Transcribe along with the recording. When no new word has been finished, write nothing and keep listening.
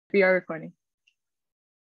We are recording.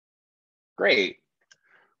 Great.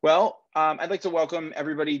 Well, I'd like to welcome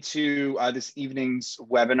everybody to this evening's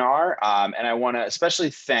webinar. And I want to especially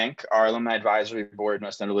thank our Alumni Advisory Board,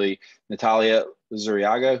 most notably Natalia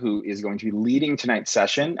Zuriaga, who is going to be leading tonight's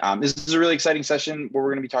session. This is a really exciting session where we're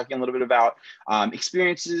going to be talking a little bit about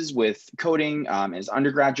experiences with coding as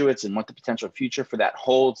undergraduates and what the potential future for that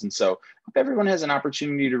holds. And so I hope everyone has an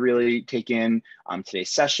opportunity to really take in today's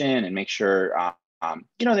session and make sure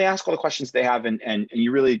they ask all the questions they have, and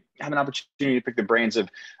you really have an opportunity to pick the brains of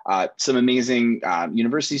some amazing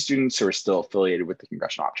university students who are still affiliated with the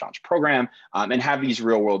Congressional App Challenge program and have these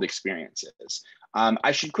real world experiences.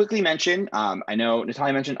 I should quickly mention, I know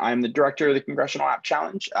Natalia mentioned, I'm the director of the Congressional App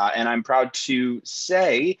Challenge, and I'm proud to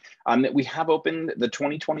say that we have opened the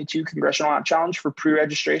 2022 Congressional App Challenge for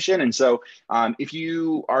pre-registration. And so if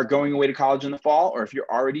you are going away to college in the fall, or if you're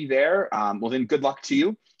already there, well then good luck to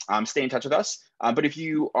you. Stay in touch with us. But if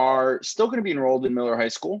you are still going to be enrolled in Miller High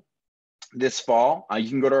School this fall, you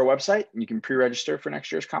can go to our website and you can pre-register for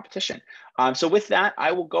next year's competition. So with that,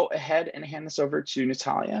 I will go ahead and hand this over to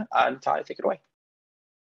Natalia. Natalia, take it away.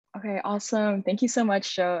 Okay, awesome. Thank you so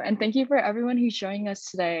much, Joe. And thank you for everyone who's joining us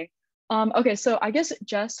today. Okay, so I guess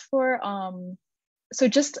just for, so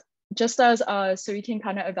we can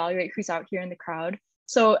kind of evaluate who's out here in the crowd.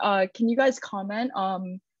 So can you guys comment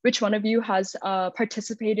which one of you has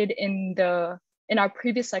participated in our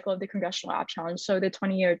previous cycle of the Congressional App Challenge, so the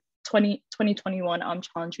 2021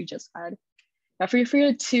 challenge we just had? Now feel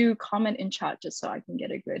free to comment in chat just so I can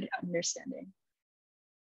get a good understanding.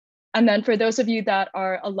 And then for those of you that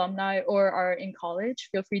are alumni or are in college,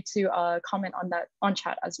 feel free to comment on that on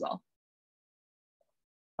chat as well.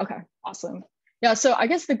 Okay, awesome. Yeah, so I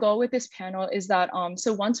guess the goal with this panel is that,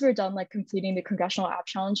 so once we're done like completing the Congressional App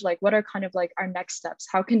Challenge, like what are kind of like our next steps?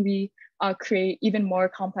 How can we create even more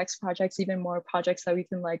complex projects, even more projects that we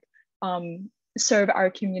can like serve our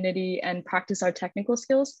community and practice our technical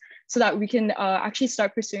skills so that we can actually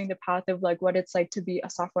start pursuing the path of like what it's like to be a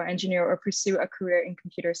software engineer or pursue a career in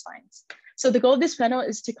computer science. So the goal of this panel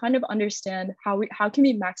is to kind of understand how can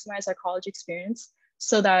we maximize our college experience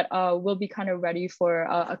so that we'll be kind of ready for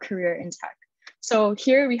a career in tech. So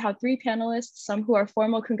here we have three panelists, some who are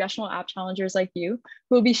formal Congressional App Challengers like you,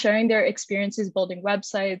 who will be sharing their experiences building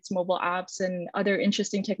websites, mobile apps, and other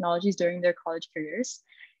interesting technologies during their college careers.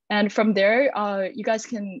 And from there, you guys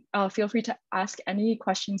can feel free to ask any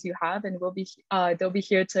questions you have, and they'll be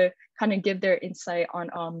here to kind of give their insight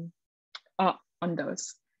on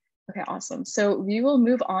those. Okay, awesome. So we will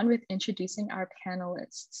move on with introducing our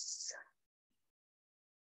panelists.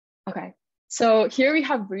 Okay. So here we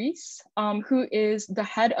have Reese, who is the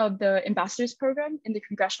head of the Ambassadors Program in the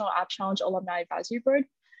Congressional App Challenge Alumni Advisory Board.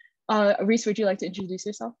 Reese, would you like to introduce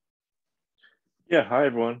yourself? Yeah, hi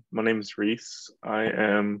everyone. My name is Reese. I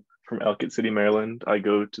am from Ellicott City, Maryland. I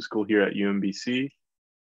go to school here at UMBC.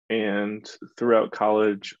 And throughout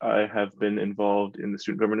college, I have been involved in the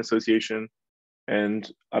Student Government Association. And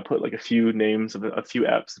I put like a few names of a few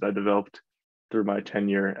apps that I developed through my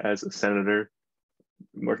tenure as a senator,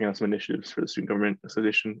 working on some initiatives for the Student Government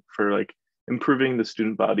Association for like improving the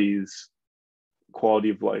student body's quality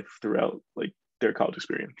of life throughout like their college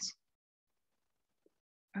experience.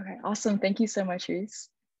 Okay, awesome. Thank you so much, Reese.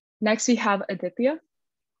 Next, we have Aditya.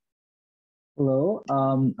 Hello,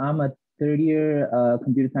 I'm a third year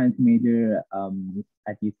computer science major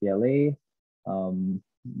at UCLA. You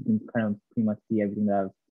can kind of pretty much see everything that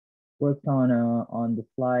I've worked on the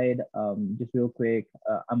slide. Just real quick,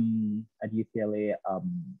 I'm at UCLA.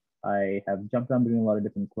 I have jumped around doing a lot of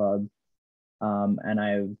different clubs, and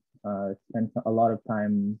I've spent a lot of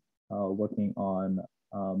time working on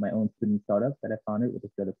my own student startup that I founded with a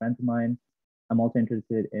few other friends of mine. I'm also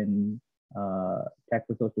interested in Tech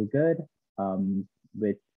for Social Good,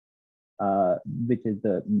 which is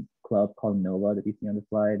the club called Nova that you see on the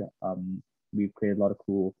slide. We've created a lot of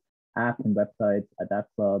cool apps and websites at that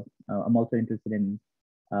club. I'm also interested in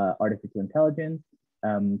artificial intelligence.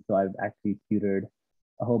 So I've actually tutored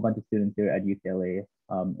a whole bunch of students here at UCLA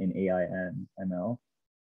in AI and ML.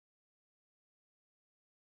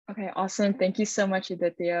 Okay, awesome. Thank you so much,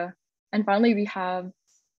 Aditya. And finally, we have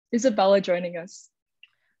Isabella joining us.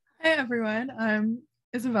 Hi, everyone. I'm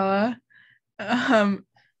Isabella.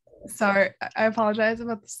 Sorry, I apologize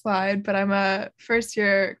about the slide, but I'm a first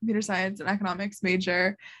year computer science and economics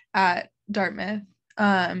major at Dartmouth.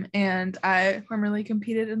 And I formerly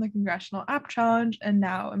competed in the Congressional App Challenge, and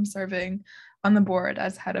now I'm serving on the board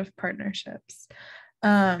as head of partnerships.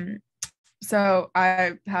 So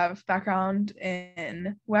I have background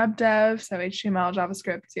in web dev, so HTML,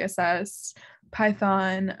 JavaScript, CSS,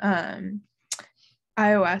 Python,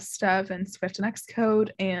 iOS stuff and Swift and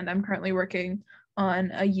Xcode, and I'm currently working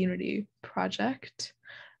on a Unity project.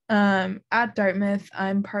 At Dartmouth,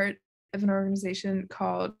 I'm part of an organization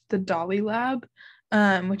called the Dolly Lab,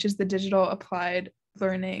 which is the Digital Applied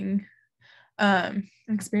Learning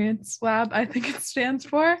Experience Lab, I think it stands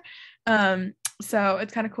for. So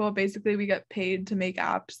it's kind of cool. Basically, we get paid to make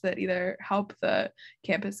apps that either help the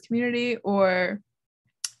campus community or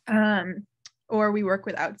we work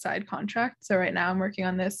with outside contracts. So right now I'm working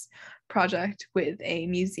on this project with a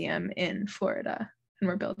museum in Florida, and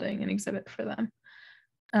we're building an exhibit for them.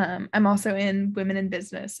 I'm also in Women in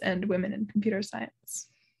Business and Women in Computer Science.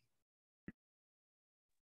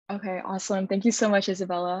 Okay, awesome. Thank you so much,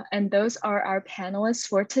 Isabella. And those are our panelists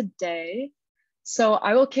for today. So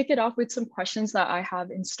I will kick it off with some questions that I have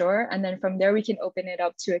in store. And then from there, we can open it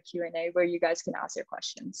up to a Q&A where you guys can ask your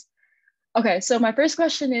questions. Okay, so my first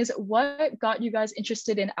question is, what got you guys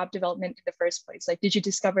interested in app development in the first place? Like, did you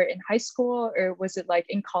discover it in high school, or was it like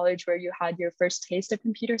in college where you had your first taste of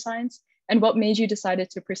computer science? And what made you decide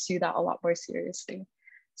to pursue that a lot more seriously?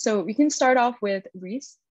 So we can start off with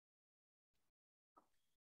Reese.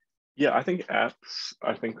 Yeah, I think apps,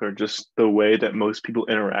 are just the way that most people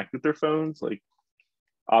interact with their phones. Like,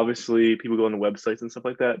 obviously, people go on the websites and stuff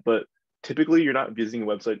like that, but typically you're not visiting a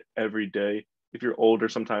website every day. If you're older,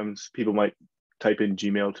 sometimes people might type in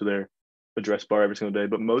Gmail to their address bar every single day,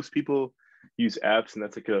 but most people use apps, and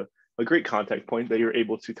that's like a great contact point that you're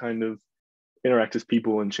able to kind of interact with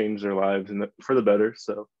people and change their lives and for the better.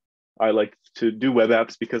 So I like to do web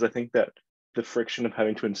apps because I think that the friction of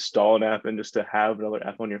having to install an app and just to have another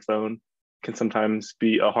app on your phone can sometimes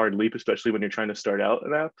be a hard leap, especially when you're trying to start out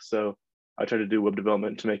an app. So I try to do web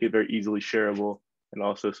development to make it very easily shareable, and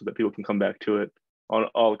also so that people can come back to it on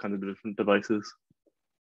all kinds of different devices.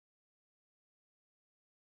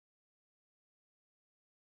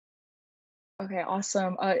 Okay,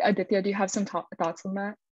 awesome. Aditya, do you have some thoughts on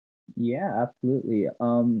that? Yeah, absolutely.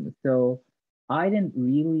 So I didn't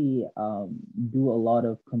really do a lot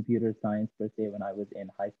of computer science per se when I was in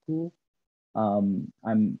high school.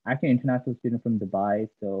 I'm actually an international student from Dubai,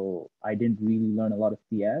 so I didn't really learn a lot of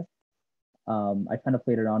CS. I kind of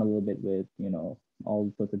played around a little bit with,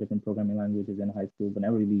 all sorts of different programming languages in high school, but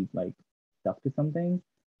never really like stuck to something.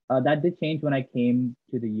 That did change when I came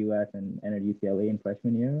to the US and entered UCLA in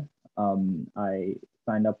freshman year. I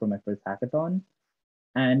signed up for my first hackathon.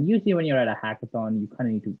 And usually when you're at a hackathon, you kind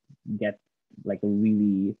of need to get like a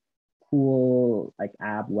really cool like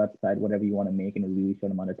app, website, whatever you want to make in a really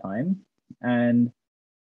short amount of time. And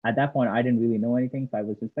at that point, I didn't really know anything. So I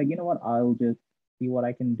was just like, you know what, I'll just see what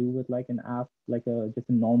I can do with like an app, like just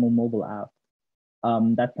a normal mobile app.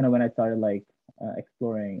 That's kind of when I started like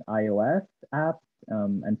exploring iOS apps,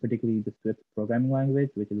 and particularly the Swift programming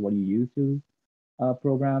language, which is what you use to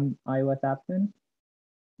program iOS apps in.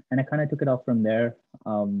 And I kind of took it off from there,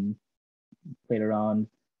 played around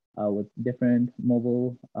with different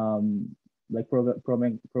mobile, like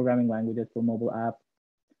programming languages for mobile apps.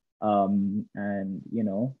 And,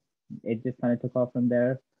 it just kind of took off from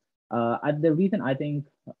there. The reason I think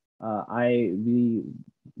I really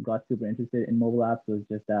got super interested in mobile apps was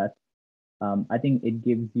just that I think it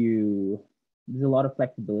gives you, there's a lot of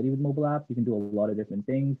flexibility with mobile apps. You can do a lot of different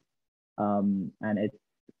things. And it's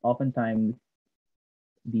oftentimes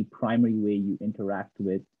the primary way you interact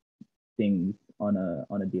with things on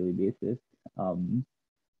a daily basis.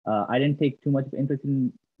 I didn't take too much of interest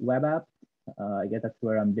in web apps. I guess that's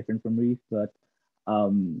where I'm different from Reese, but I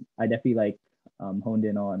definitely like honed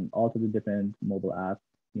in on all sorts of different mobile apps,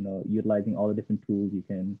 utilizing all the different tools you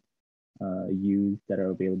can use that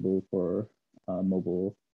are available for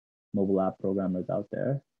mobile app programmers out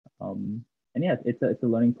there. And yeah, it's a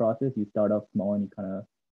learning process. You start off small and you kind of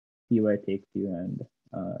see where it takes you, and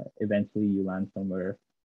eventually you land somewhere.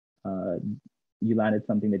 You landed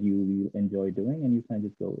something that you really enjoy doing, and you kind of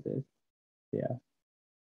just go with it. Yeah.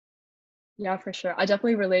 Yeah, for sure. I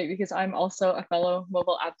definitely relate because I'm also a fellow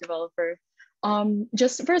mobile app developer.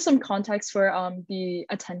 Just for some context for the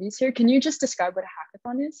attendees here, can you just describe what a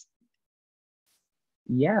hackathon is?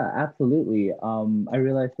 Yeah, absolutely. I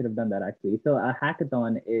realized I should have done that actually. So a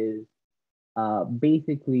hackathon is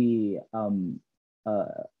basically,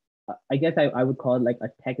 I guess I would call it like a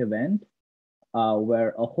tech event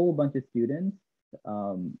where a whole bunch of students,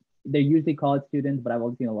 they're usually college students, but I've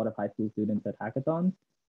also seen a lot of high school students at hackathons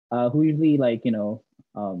who usually like,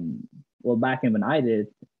 well, back in when I did,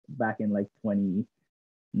 back in like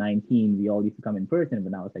 2019, we all used to come in person,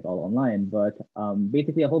 but now it's like all online. But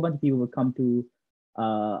basically a whole bunch of people would come to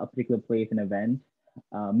a particular place, an event,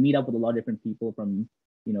 meet up with a lot of different people from,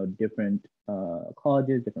 different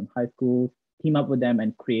colleges, different high schools, team up with them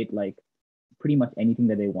and create like pretty much anything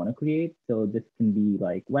that they want to create. So this can be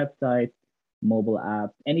like websites, mobile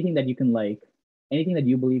apps, anything that you can like, anything that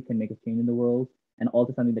you believe can make a change in the world, and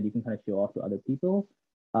also something that you can kind of show off to other people.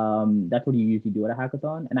 That's what you usually do at a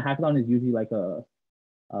hackathon. And a hackathon is usually like a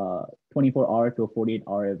 24-hour to a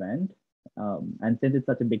 48-hour event. And since it's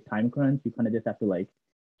such a big time crunch, you kind of just have to like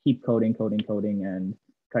keep coding, and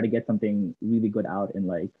try to get something really good out in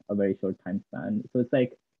like a very short time span. So it's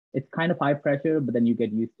like, it's kind of high pressure, but then you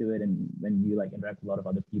get used to it, and when you like interact with a lot of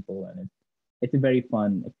other people, and it's a very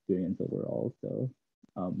fun experience overall. So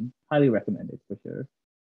highly recommend it for sure.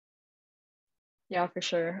 Yeah, for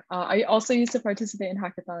sure. I also used to participate in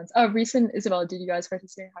hackathons. Oh, Reese and Isabella, did you guys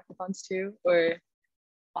participate in hackathons too? Or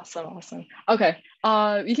awesome. Okay.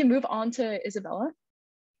 We can move on to Isabella.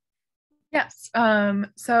 Yes.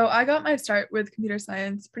 So I got my start with computer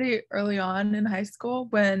science pretty early on in high school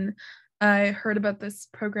when I heard about this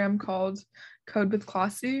program called Code with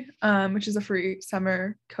Classy, which is a free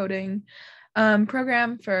summer coding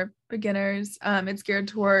program for beginners. It's geared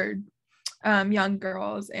toward young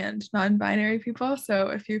girls and non-binary people. So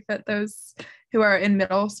if you fit those who are in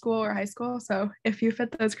middle school or high school, so if you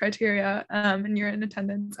fit those criteria and you're in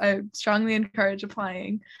attendance, I strongly encourage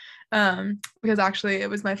applying because actually it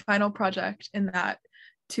was my final project in that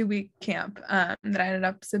 2-week camp that I ended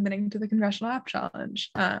up submitting to the Congressional App Challenge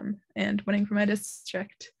and winning for my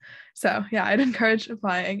district. So yeah, I'd encourage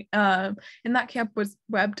applying. In that camp was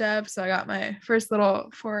web dev, so I got my first little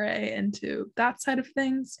foray into that side of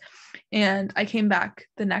things. And I came back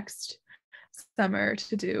the next summer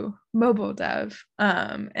to do mobile dev.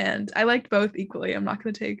 And I liked both equally. I'm not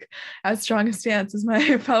going to take as strong a stance as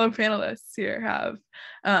my fellow panelists here have.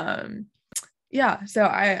 Yeah, so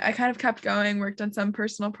I kind of kept going, worked on some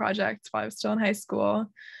personal projects while I was still in high school,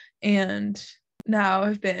 and now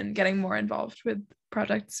have been getting more involved with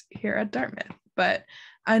projects here at Dartmouth. But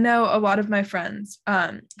I know a lot of my friends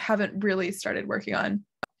haven't really started working on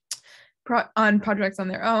projects on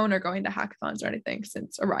their own or going to hackathons or anything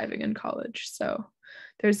since arriving in college. So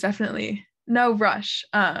there's definitely no rush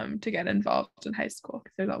to get involved in high school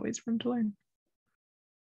because there's always room to learn.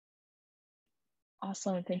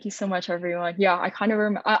 Awesome. Thank you so much, everyone. Yeah, I kind of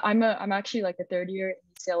remember, I'm actually like a third year in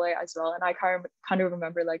UCLA as well. And I kind of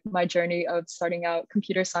remember like my journey of starting out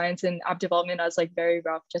computer science and app development as like very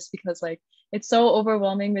rough, just because like it's so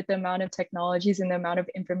overwhelming with the amount of technologies and the amount of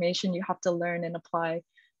information you have to learn and apply.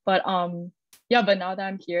 But yeah, but now that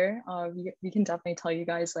I'm here, we can definitely tell you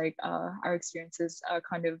guys like our experiences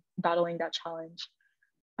kind of battling that challenge.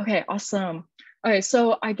 Okay, awesome. Okay,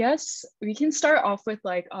 so I guess we can start off with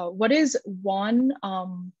like, what is one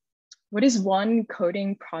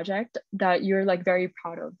coding project that you're like very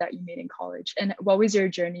proud of that you made in college, and what was your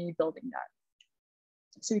journey building that?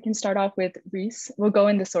 So we can start off with Reese. We'll go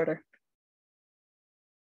in this order.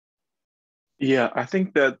 Yeah, I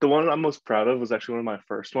think that the one I'm most proud of was actually one of my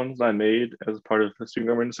first ones I made as part of the Student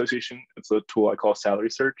Government Association. It's a tool I call Salary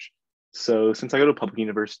Search. So since I go to a public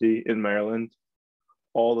university in Maryland,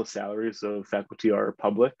 all the salaries of faculty are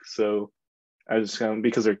public. So I just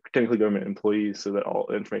because they're technically government employees, so that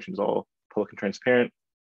all information is all public and transparent.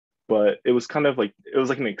 But it was kind of like, it was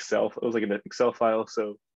like an Excel file.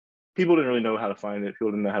 So people didn't really know how to find it.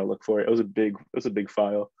 People didn't know how to look for it. It was a big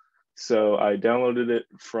file. So I downloaded it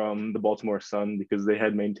from the Baltimore Sun because they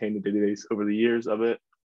had maintained a database over the years of it.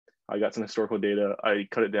 I got some historical data. I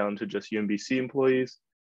cut it down to just UMBC employees.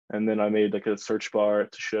 And then I made like a search bar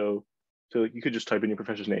to show, so you could just type in your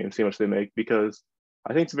professor's name, see how much they make, because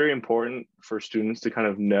I think it's very important for students to kind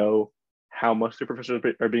of know how much their professors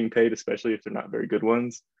are being paid, especially if they're not very good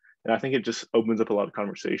ones. And I think it just opens up a lot of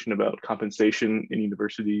conversation about compensation in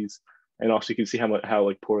universities. And also you can see how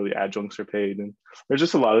like poorly adjuncts are paid. And there's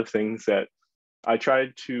just a lot of things that I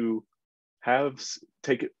tried to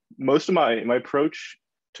take most of my approach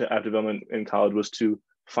to app development in college was to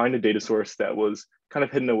find a data source that was kind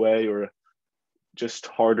of hidden away or just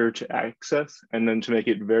harder to access, and then to make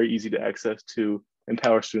it very easy to access to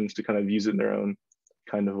empower students to kind of use it in their own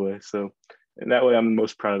kind of way. So in that way, I'm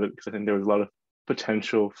most proud of it because I think there was a lot of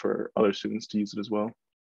potential for other students to use it as well.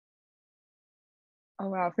 Oh,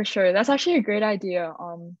 wow, for sure. That's actually a great idea.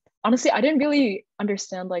 Honestly, I didn't really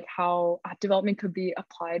understand like how app development could be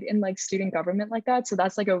applied in like student government like that. So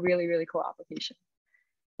that's like a really, really cool application.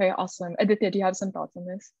 Very awesome. Aditya, do you have some thoughts on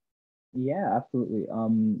this? Yeah, absolutely.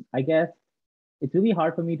 I guess it's really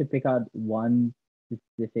hard for me to pick out one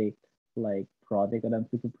specific like project that I'm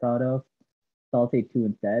super proud of. So I'll say two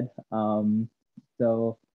instead.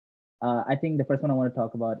 I think the first one I want to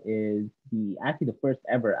talk about is actually the first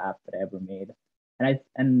ever app that I ever made.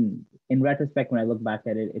 And in retrospect, when I look back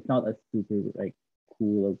at it, it's not a super like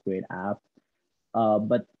cool or great app.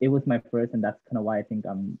 but it was my first, and that's kind of why I think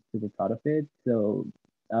I'm super proud of it. So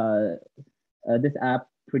this app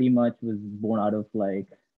pretty much was born out of like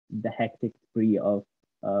the hectic spree of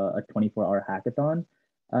a 24-hour hackathon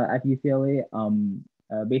at UCLA.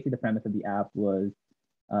 Basically, the premise of the app was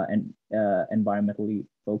environmentally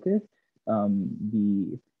focused.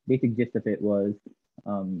 The basic gist of it was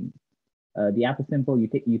the app is simple.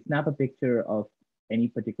 You snap a picture of any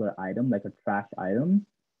particular item, like a trash item,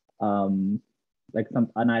 like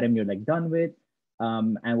an item you're like done with,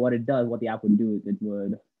 and what the app would do is it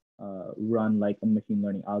would run like a machine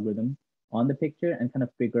learning algorithm on the picture and kind of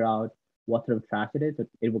figure out what sort of trash it is. So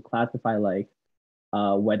it will classify like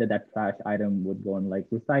whether that trash item would go in like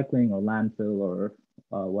recycling or landfill or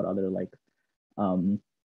what other like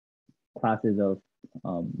classes of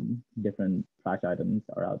different trash items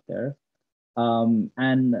are out there.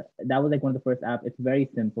 And that was like one of the first apps. It's very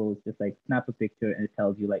simple. It's just like snap a picture and it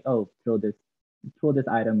tells you like, oh, throw this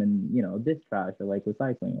item in, this trash or like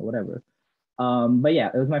recycling or whatever. But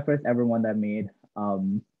yeah, it was my first ever one that I made.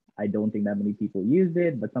 I don't think that many people used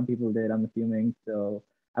it, but some people did, I'm assuming. So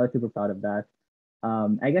I was super proud of that.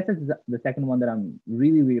 I guess it's the second one that I'm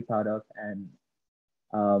really, really proud of. And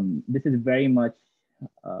this is very much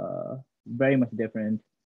different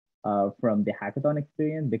from the hackathon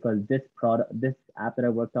experience, because this app that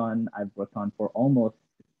I've worked on for almost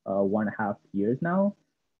 1.5 years now,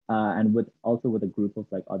 and with a group of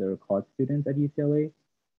like other college students at UCLA.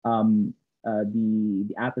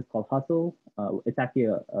 The app is called Hustle. It's actually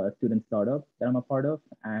a student startup that I'm a part of,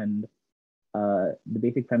 and the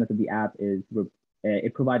basic premise of the app is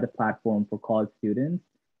it provides a platform for college students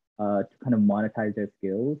to kind of monetize their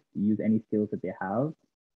skills, use any skills that they have,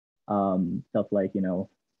 stuff like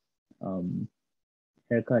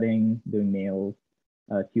haircutting, doing nails,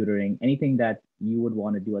 tutoring, anything that you would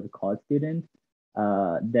want to do as a college student.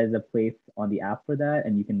 There's a place on the app for that,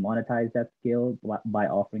 and you can monetize that skill by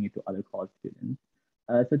offering it to other college students.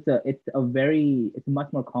 So it's a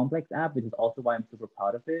much more complex app, which is also why I'm super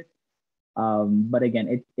proud of it. But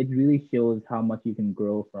again, it really shows how much you can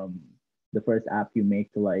grow from the first app you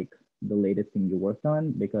make to like the latest thing you worked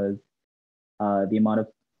on, because the amount of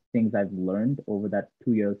things I've learned over that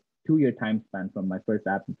 2-year time span from my first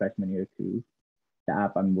app in freshman year to the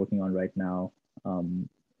app I'm working on right now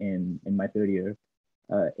in my third year,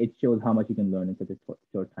 it shows how much you can learn in such a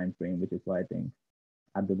short time frame, which is why I think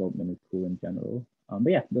app development is cool in general.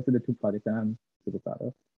 But yeah, those are the two projects that I'm super proud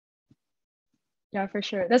of. Yeah, for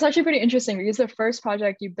sure. That's actually pretty interesting because the first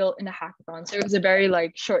project you built in a hackathon. So it was a very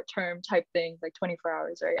like short-term type thing, like 24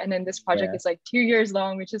 hours, right? And then this project is like 2 years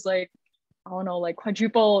long, which is like, I don't know, like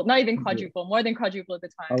quadruple, not even quadruple, more than quadruple at the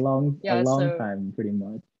time. A long time, pretty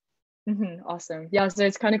much. Awesome. Yeah, so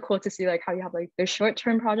it's kind of cool to see like how you have like those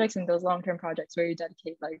short-term projects and those long-term projects where you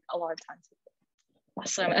dedicate like a lot of time to it.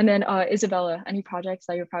 Awesome. And then Isabella, any projects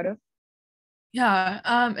that you're proud of?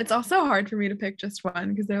 Yeah, it's also hard for me to pick just one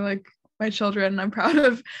because they're like my children, and I'm proud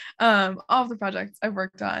of all of the projects I've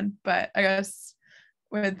worked on. But I guess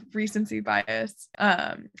with recency bias,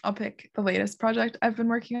 I'll pick the latest project I've been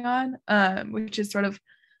working on, which is sort of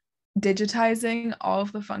digitizing all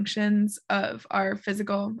of the functions of our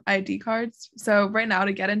physical ID cards. So right now,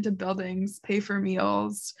 to get into buildings, pay for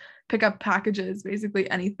meals, pick up packages, basically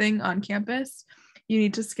anything on campus, you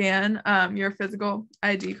need to scan your physical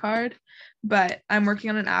ID card. But I'm working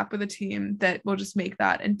on an app with a team that will just make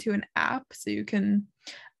that into an app so you can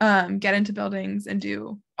get into buildings and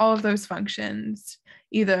do all of those functions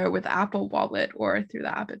either with Apple Wallet or through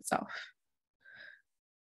the app itself.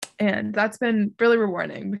 And that's been really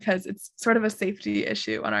rewarding because it's sort of a safety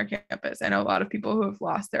issue on our campus. I know a lot of people who have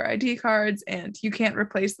lost their ID cards and you can't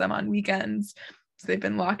replace them on weekends. So they've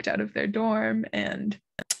been locked out of their dorm, and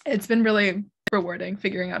it's been really rewarding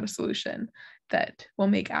figuring out a solution that will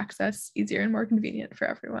make access easier and more convenient for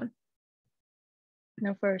everyone.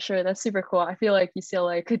 No, for sure. That's super cool. I feel like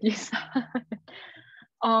UCLA could use that.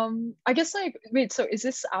 I guess like, wait, so is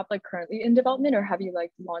this app like currently in development, or have you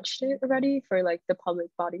like launched it already for like the public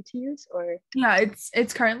body to use? Or yeah,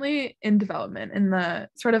 it's currently in development in the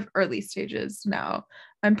sort of early stages now.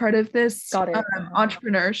 I'm part of this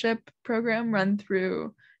entrepreneurship program run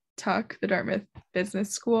through Tuck, the Dartmouth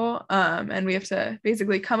Business School, and we have to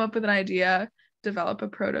basically come up with an idea, develop a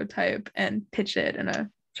prototype, and pitch it in a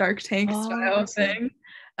Shark Tank style thing.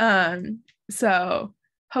 So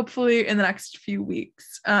hopefully in the next few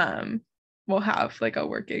weeks, we'll have like a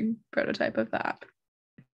working prototype of the app.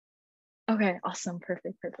 Okay, awesome,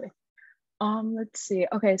 perfect. Let's see.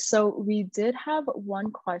 Okay, so we did have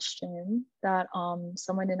one question that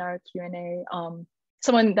someone in our Q&A,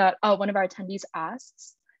 someone that one of our attendees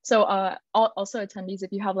asks. So also attendees,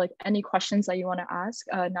 if you have like any questions that you want to ask,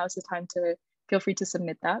 now's the time to feel free to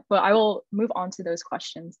submit that, but I will move on to those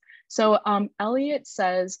questions. So Elliot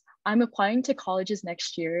says, I'm applying to colleges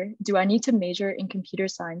next year. Do I need to major in computer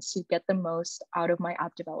science to get the most out of my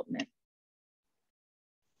app development?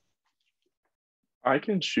 I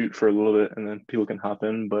can shoot for a little bit and then people can hop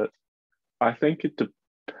in, but I think it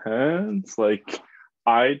depends. Like,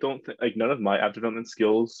 I don't think, like, none of my app development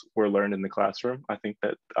skills were learned in the classroom. I think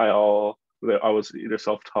that I was either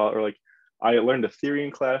self-taught or like I learned a theory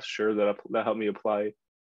in class, sure, that helped me apply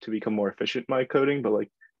to become more efficient in my coding, but like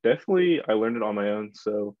definitely I learned it on my own.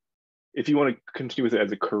 So if you want to continue with it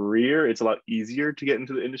as a career, it's a lot easier to get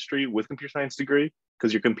into the industry with computer science degree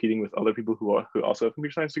because you're competing with other people who also have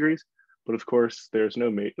computer science degrees. But of course, there's no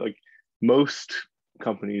like most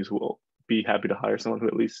companies will be happy to hire someone who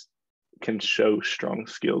at least can show strong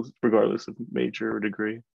skills regardless of major or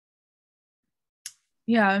degree.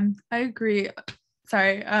 Yeah, I agree.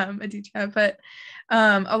 Sorry, Aditya, but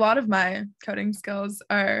a lot of my coding skills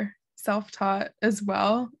are self-taught as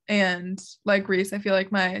well. And like Reese, I feel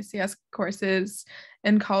like my CS courses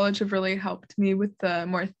in college have really helped me with the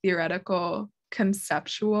more theoretical,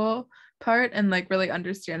 conceptual part and like really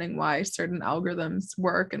understanding why certain algorithms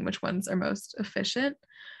work and which ones are most efficient.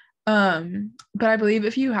 But I believe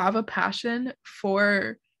if you have a passion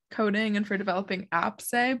for coding and for developing apps,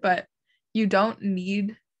 say, but you don't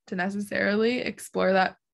need to necessarily explore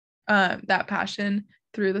that passion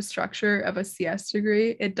through the structure of a CS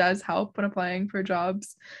degree. It does help when applying for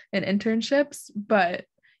jobs and internships, but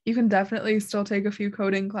you can definitely still take a few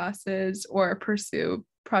coding classes or pursue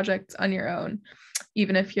projects on your own,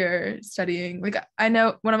 even if you're studying. Like, I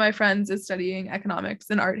know one of my friends is studying economics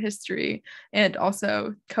and art history and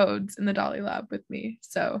also codes in the Dolly Lab with me.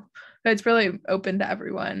 So it's really open to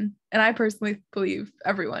everyone. And I personally believe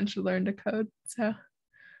everyone should learn to code. So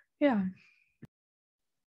yeah.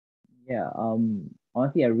 Yeah,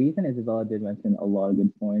 honestly, a reason Isabella did mention a lot of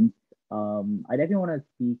good points. I definitely want to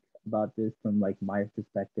speak about this from like my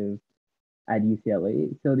perspective at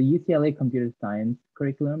UCLA. So the UCLA computer science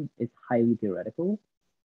curriculum is highly theoretical.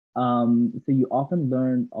 So you often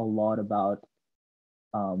learn a lot about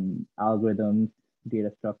algorithms,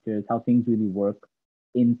 data structures, how things really work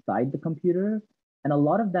inside the computer. And a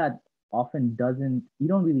lot of that often you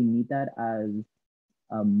don't really need that as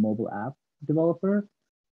a mobile app developer.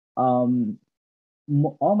 All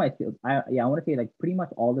my skills, I want to say like pretty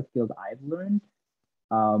much all the skills I've learned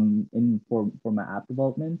for my app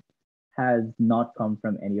development has not come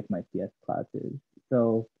from any of my CS classes.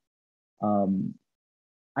 So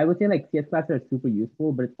I would say like CS classes are super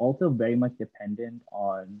useful, but it's also very much dependent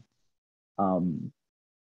on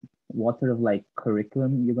what sort of like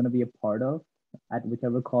curriculum you're going to be a part of at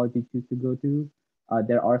whichever college you choose to go to.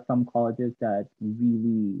 There are some colleges that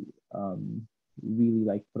really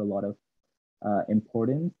like put a lot of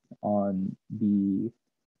importance on the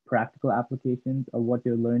practical applications of what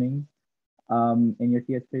you're learning in your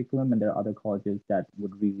CS curriculum, and there are other colleges that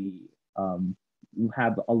would really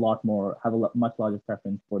have a much larger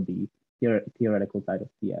preference for the theoretical side of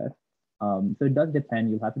CS. So it does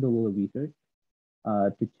depend. You'll have to do a little research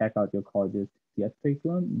to check out your college's CS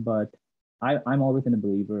curriculum, but I've always been a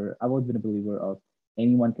believer of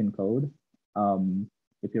anyone can code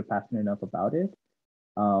if you're passionate enough about it.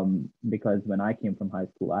 Because when I came from high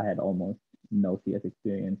school, I had almost no CS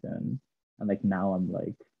experience, and like now I'm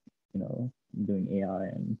like, doing AI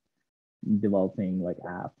and developing like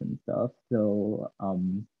apps and stuff. So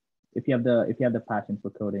if you have the passion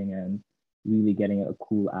for coding and really getting a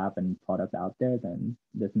cool app and product out there, then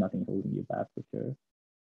there's nothing holding you back for sure.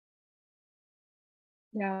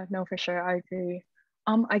 Yeah, no, for sure. I agree.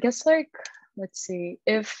 I guess like, let's see,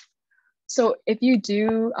 if you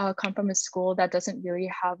do come from a school that doesn't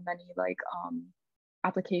really have many like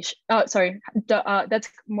that's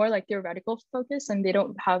more like theoretical focus and they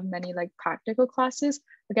don't have many like practical classes,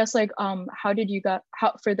 I guess like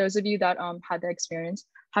for those of you that had the experience,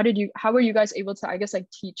 how were you guys able to, I guess, like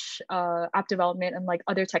teach app development and like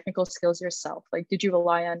other technical skills yourself? Like, did you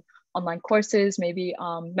rely on online courses, maybe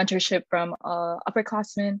mentorship from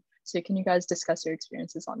upperclassmen? So can you guys discuss your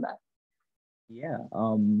experiences on that? Yeah.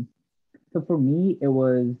 So for me, it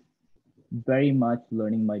was very much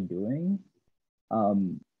learning by doing.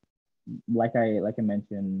 Like I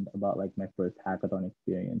mentioned about like my first hackathon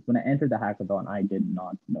experience. When I entered the hackathon, I did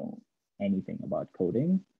not know anything about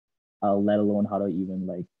coding, let alone how to even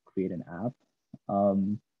like create an app.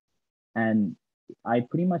 And I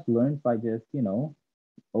pretty much learned by just,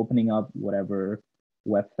 opening up whatever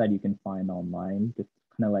website you can find online, just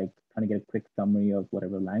kind of get a quick summary of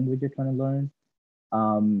whatever language you're trying to learn.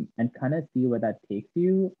 and kind of see where that takes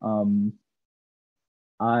you.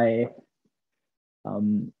 I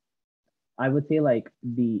um, I would say like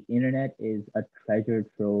the internet is a treasure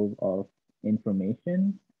trove of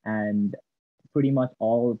information, and pretty much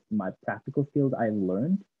all of my practical skills I've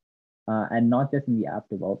learned, and not just in the app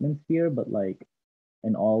development sphere, but like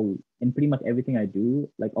in pretty much everything I do,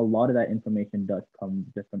 like a lot of that information does come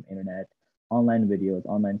just from internet, online videos,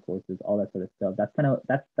 online courses, all that sort of stuff. That's kind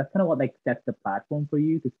of what like sets the platform for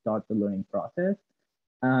you to start the learning process.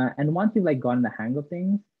 And once you've like gotten the hang of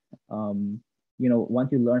things,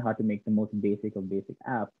 once you learn how to make the most basic of basic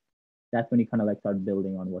apps, that's when you kind of like start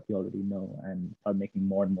building on what you already know and start making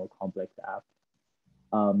more and more complex apps.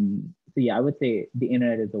 So yeah, I would say the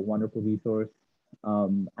internet is a wonderful resource.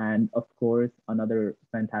 And of course, another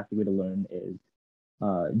fantastic way to learn is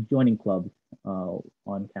joining clubs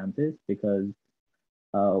on campus, because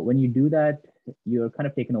when you do that, you're kind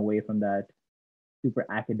of taken away from that super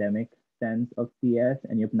academic sense of CS,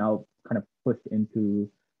 and you're now kind of pushed into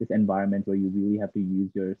this environment where you really have to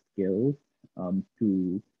use your skills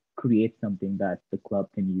to create something that the club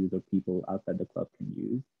can use or people outside the club can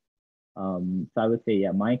use. So I would say,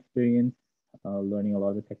 yeah, my experience learning a lot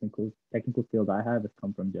of the technical skills I have has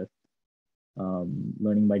come from just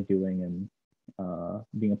learning by doing, and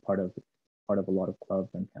being a part of a lot of clubs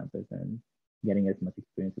on campus and getting as much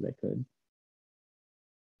experience as I could.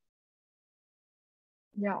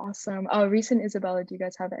 Yeah, awesome. Reese and Isabella, do you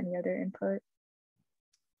guys have any other input?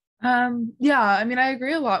 Yeah, I mean, I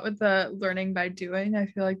agree a lot with the learning by doing. I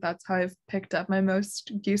feel like that's how I've picked up my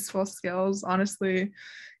most useful skills, honestly,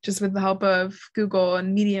 just with the help of Google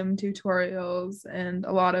and Medium tutorials and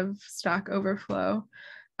a lot of Stack Overflow.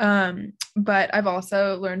 But I've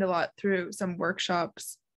also learned a lot through some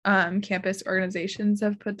workshops campus organizations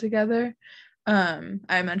have put together.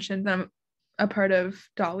 I mentioned that I'm a part of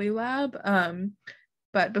Dolly Lab.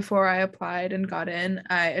 But before I applied and got in,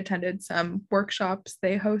 I attended some workshops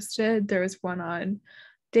they hosted. There was one on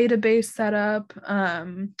database setup.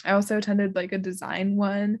 I also attended like a design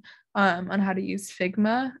one on how to use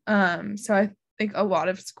Figma. So I think a lot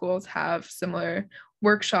of schools have similar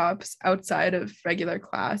workshops outside of regular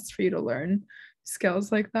class for you to learn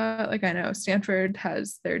skills like that. Like I know Stanford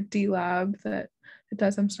has their D Lab that it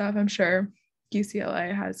does some stuff. I'm sure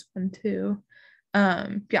UCLA has one too.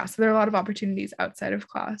 Yeah, so there are a lot of opportunities outside of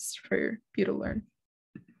class for you to learn.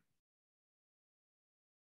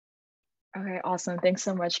 Okay, awesome. Thanks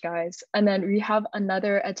so much, guys. And then we have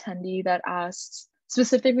another attendee that asks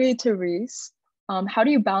specifically to Reese, how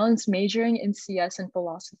do you balance majoring in CS and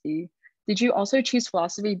philosophy? Did you also choose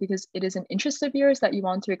philosophy because it is an interest of yours that you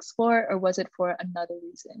want to explore, or was it for another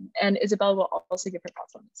reason? And Isabel will also give her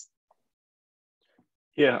thoughts on this.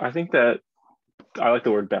 Yeah, I think that I like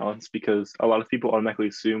the word balance because a lot of people automatically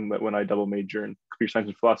assume that when I double major in computer science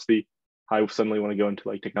and philosophy, I suddenly want to go into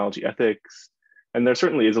like technology ethics. And there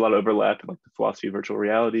certainly is a lot of overlap in like the philosophy of virtual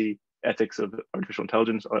reality, ethics of artificial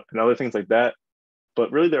intelligence, and other things like that.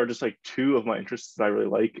 But really, there are just like two of my interests that I really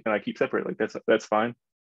like, and I keep separate. Like that's fine.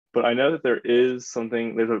 But I know that there's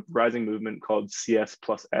a rising movement called CS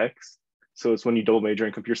plus X. So it's when you double major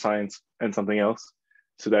in computer science and something else.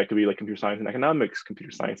 So that could be like computer science and economics,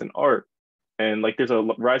 computer science and art. And like there's a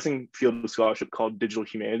rising field of scholarship called digital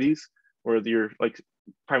humanities, where you're like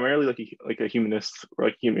primarily like a humanist or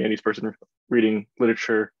like humanities person reading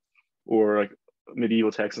literature or like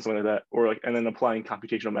medieval texts and something like that, or like and then applying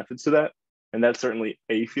computational methods to that. And that's certainly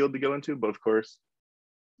a field to go into, but of course,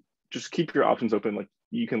 just keep your options open. Like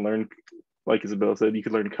you can learn, like Isabella said, you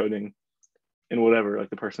could learn coding in whatever,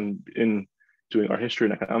 like the person in doing art history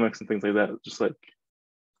and economics and things like that. Just like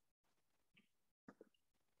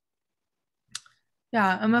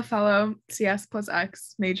Yeah, I'm a fellow CS plus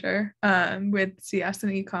X major with CS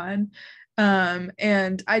and econ.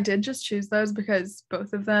 And I did just choose those because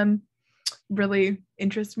both of them really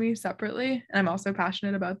interest me separately. And I'm also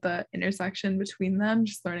passionate about the intersection between them,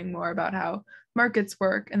 just learning more about how markets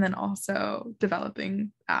work and then also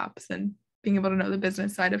developing apps and being able to know the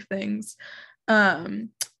business side of things.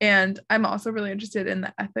 And I'm also really interested in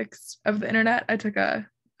the ethics of the internet. I took a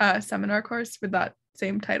seminar course with that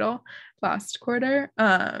same title last quarter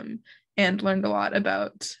and learned a lot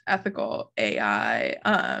about ethical AI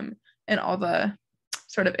and all the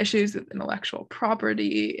sort of issues with intellectual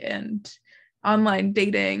property and online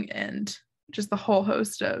dating and just the whole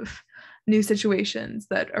host of new situations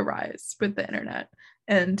that arise with the internet.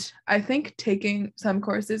 And I think taking some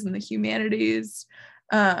courses in the humanities,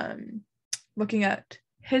 looking at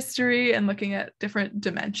history and looking at different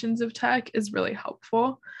dimensions of tech is really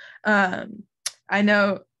helpful. I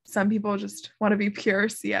know some people just want to be pure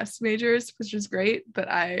CS majors, which is great, but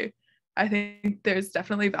I I think there's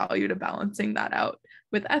definitely value to balancing that out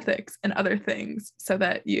with ethics and other things so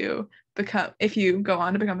that you become, if you go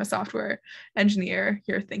on to become a software engineer,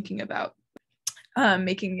 you're thinking about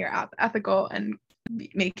making your app ethical and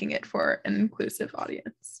making it for an inclusive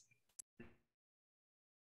audience.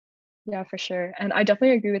 Yeah, for sure. And I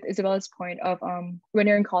definitely agree with Isabella's point of when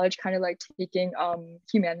you're in college, kind of like taking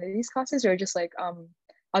humanities classes or just like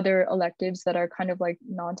other electives that are kind of like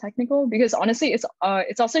non-technical, because honestly it's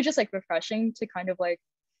also just like refreshing to kind of like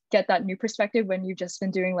get that new perspective when you've just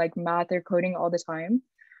been doing like math or coding all the time.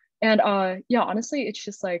 And yeah, honestly, it's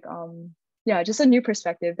just like yeah, just a new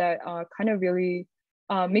perspective that kind of really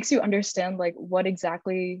makes you understand like what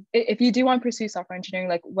exactly, if you do want to pursue software engineering,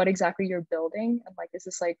 like what exactly you're building and like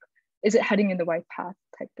is it heading in the right path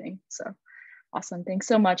type thing. So awesome. Thanks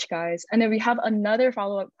so much, guys. And then we have another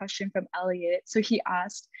follow-up question from Elliot. So he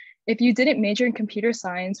asked, if you didn't major in computer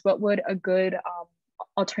science, what would a good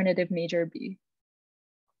alternative major be?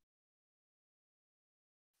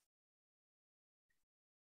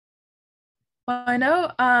 Well, I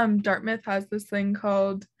know Dartmouth has this thing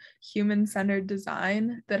called human-centered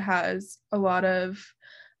design that has a lot of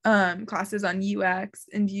classes on UX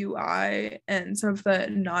and UI and some of the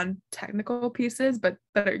non-technical pieces, but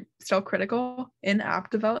that are still critical in app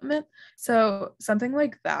development. So something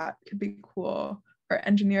like that could be cool, or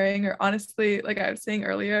engineering, or honestly, like I was saying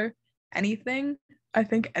earlier, anything. I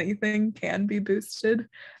think anything can be boosted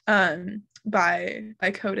by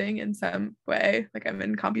coding in some way. Like I'm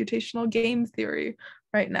in computational game theory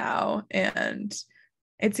right now, and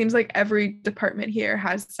it seems like every department here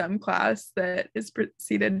has some class that is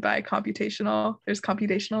preceded by computational. There's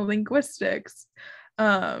computational linguistics,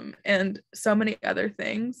 and so many other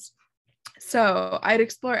things. So I'd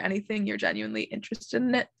explore anything you're genuinely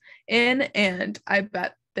interested in, and I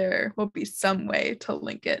bet there will be some way to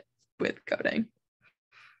link it with coding.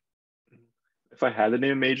 If I had to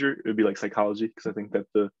name a major, it would be like psychology, because I think that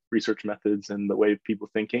the research methods and the way of people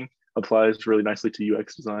thinking applies really nicely to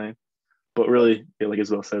UX design. But really, yeah, like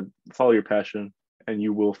Isabel said, follow your passion and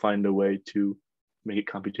you will find a way to make it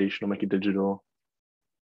computational, make it digital.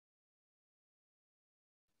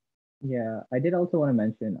 Yeah, I did also want to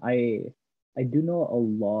mention I do know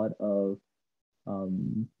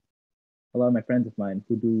um a lot of my friends of mine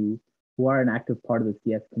who are an active part of the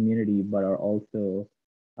CS community but are also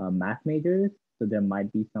math majors. So there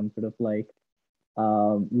might be some sort of like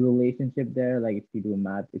relationship there. Like if you do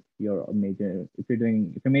math, if you're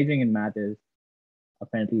majoring in math, is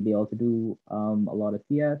apparently they also do a lot of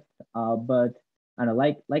CS. But I don't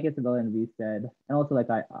know, like Isabella and we said, and also like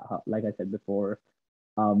I said before,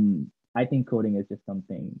 I think coding is just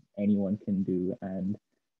something anyone can do. And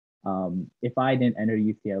if I didn't enter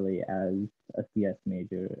UCLA as a CS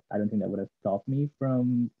major, I don't think that would have stopped me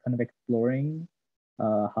from kind of exploring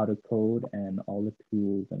how to code and all the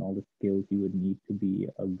tools and all the skills you would need to be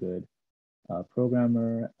a good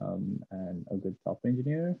programmer and a good software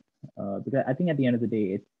engineer. Because I think at the end of the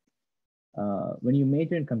day, it's when you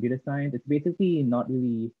major in computer science, it's basically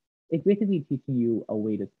teaching you a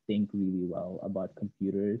way to think really well about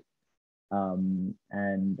computers. And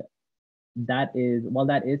while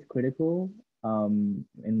that is critical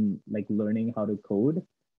in like learning how to code,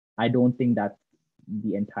 I don't think that's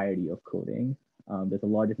the entirety of coding. There's a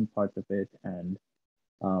lot of different parts of it, and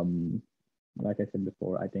um, like I said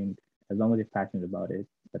before, I think as long as you're passionate about it,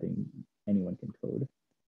 I think anyone can code.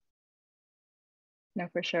 No,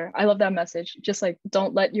 for sure. I love that message. Just like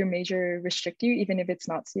don't let your major restrict you, even if it's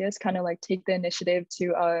not CS. Kind of like take the initiative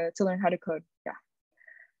to learn how to code. Yeah,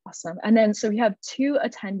 awesome. And then so we have two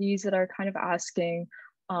attendees that are kind of asking,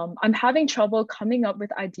 I'm having trouble coming up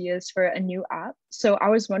with ideas for a new app. So I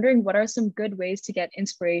was wondering, what are some good ways to get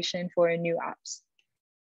inspiration for new apps?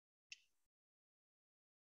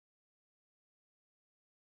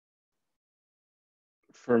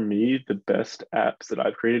 For me, the best apps that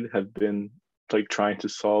I've created have been like trying to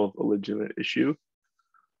solve a legitimate issue.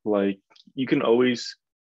 Like you can always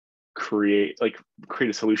create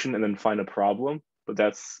a solution and then find a problem, but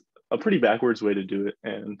that's a pretty backwards way to do it.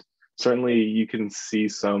 And certainly you can see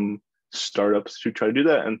some startups who try to do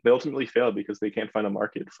that and they ultimately fail because they can't find a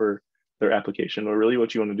market for their application. Or really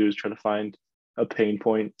what you want to do is try to find a pain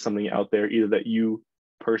point, something out there either that you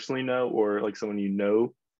personally know or like someone you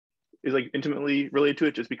know is like intimately related to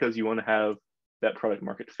it, just because you want to have that product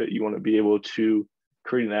market fit. You want to be able to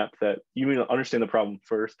create an app that you mean understand the problem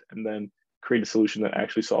first and then create a solution that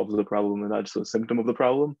actually solves the problem and not just a symptom of the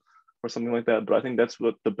problem or something like that. But I think that's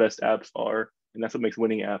what the best apps are, and that's what makes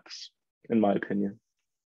winning apps, in my opinion.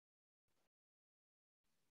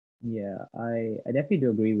 Yeah, I definitely do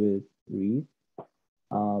agree with Reese.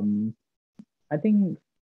 Um, I think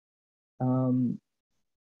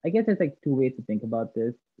I guess there's like two ways to think about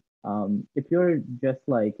this. If you're just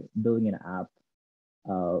like building an app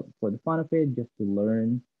for the fun of it, just to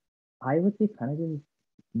learn, I would say kind of just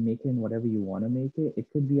make it in whatever you want to make it. It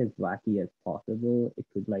could be as wacky as possible. It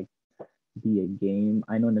could like be a game.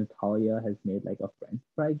 I know Natalia has made like a French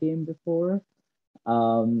fry game before.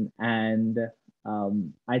 And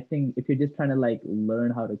I think if you're just trying to like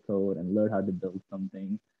learn how to code and learn how to build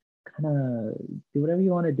something, kind of do whatever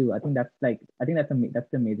you want to do. I think that's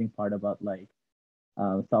the amazing part about like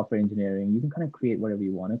software engineering. You can kind of create whatever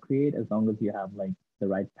you want to create as long as you have like the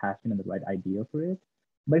right passion and the right idea for it.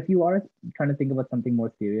 But if you are trying to think about something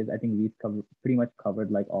more serious, I think we've pretty much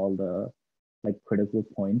covered like all the like critical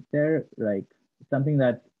points there. Like something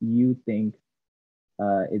that you think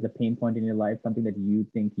is a pain point in your life, something that you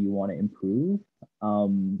think you want to improve.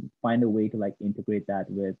 Find a way to like integrate that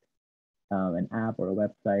with an app or a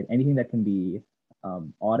website. Anything that can be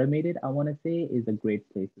automated, I want to say, is a great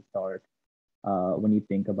place to start when you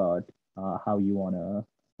think about how you want to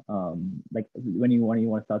like when you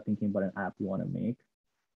want to start thinking about an app you want to make.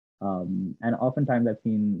 And oftentimes I've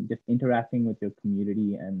seen just interacting with your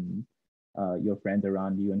community and your friends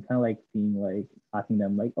around you and kind of like seeing like asking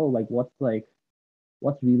them like, oh, like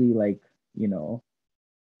what's really like, you know,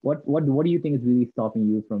 what do you think is really stopping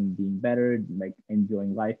you from being better, like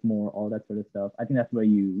enjoying life more, all that sort of stuff. I think that's where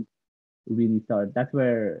you really start, that's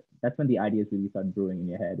when the ideas really start brewing in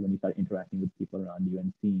your head, when you start interacting with people around you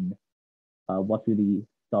and seeing what's really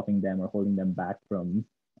stopping them or holding them back from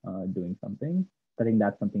doing something. I think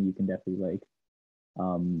that's something you can definitely like,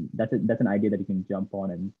 that's an idea that you can jump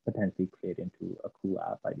on and potentially create into a cool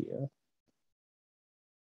app idea.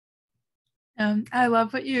 I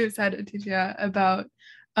love what you said, Aditya, about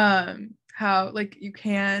how like you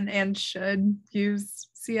can and should use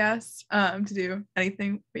CS to do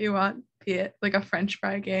anything that you want, be it like a French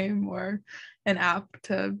fry game or an app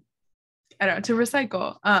to, I don't know, to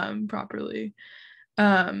recycle properly.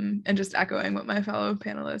 And just echoing what my fellow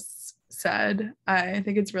panelists said, I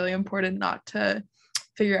think it's really important not to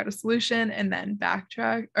figure out a solution and then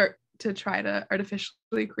backtrack or to try to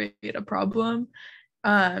artificially create a problem.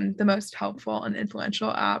 The most helpful and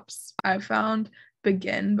influential apps I've found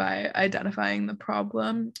begin by identifying the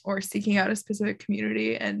problem or seeking out a specific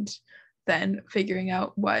community and then figuring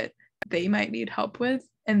out what they might need help with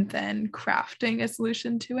and then crafting a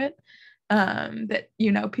solution to it that,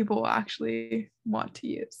 you know, people will actually want to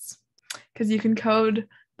use. Because you can code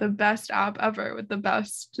the best app ever with the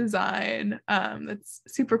best design that's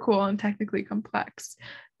super cool and technically complex.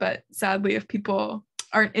 But sadly, if people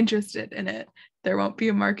aren't interested in it, there won't be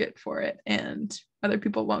a market for it and other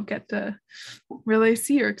people won't get to really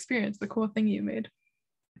see or experience the cool thing you made.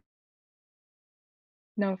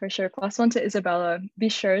 No, for sure. Plus one to Isabella, be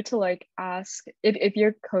sure to like ask if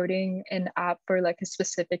you're coding an app for like a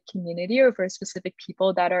specific community or for specific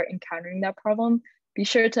people that are encountering that problem, be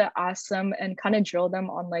sure to ask them and kind of drill them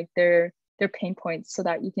on like their pain points so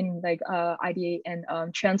that you can like ideate and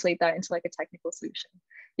translate that into like a technical solution.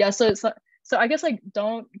 Yeah, so I guess like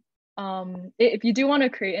don't if you do want to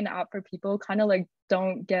create an app for people, kind of like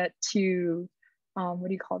don't get too what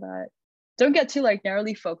do you call that? Don't get too like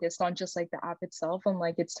narrowly focused on just like the app itself and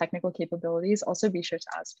like its technical capabilities. Also be sure to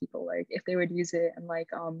ask people like if they would use it and like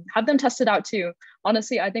have them test it out too.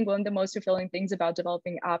 Honestly, I think one of the most fulfilling things about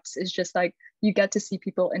developing apps is just like you get to see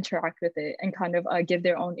people interact with it and kind of give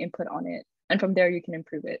their own input on it. And from there you can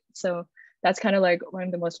improve it. So that's kind of like one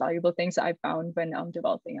of the most valuable things I found when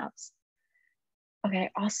developing apps. Okay,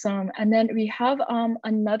 awesome. And then we have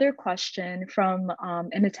another question from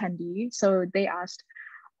an attendee. So they asked,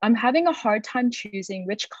 I'm having a hard time choosing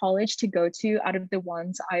which college to go to out of the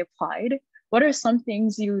ones I applied. What are some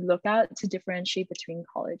things you look at to differentiate between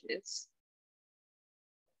colleges?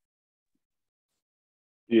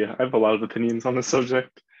 Yeah, I have a lot of opinions on this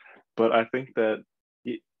subject, but I think that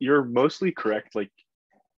you're mostly correct. Like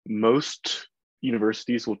most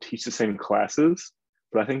universities will teach the same classes,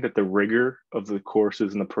 but I think that the rigor of the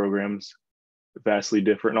courses and the programs vastly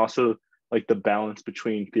different. And also like the balance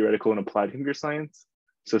between theoretical and applied computer science.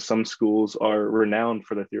 So some schools are renowned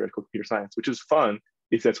for their theoretical computer science, which is fun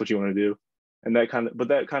if that's what you want to do. And that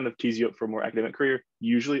kind of tees you up for a more academic career.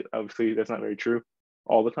 Usually, obviously, that's not very true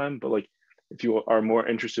all the time. But like if you are more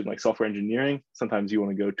interested in like software engineering, sometimes you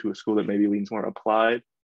want to go to a school that maybe leans more applied.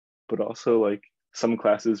 But also like some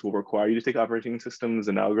classes will require you to take operating systems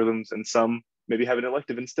and algorithms, and some maybe have an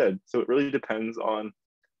elective instead. So it really depends on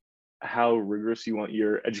how rigorous you want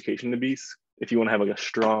your education to be. If you want to have like a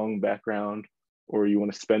strong background, or you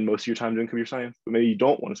want to spend most of your time doing computer science, but maybe you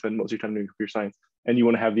don't want to spend most of your time doing computer science and you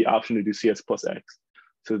want to have the option to do CS plus X.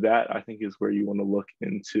 So that I think is where you want to look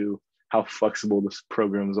into how flexible the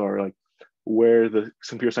programs are, like where the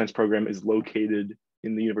computer science program is located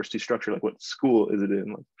in the university structure, like what school is it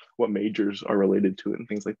in, like what majors are related to it, and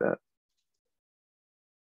things like that.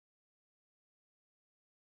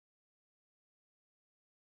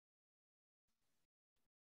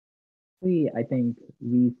 I think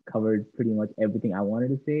we've covered pretty much everything I wanted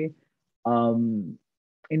to say.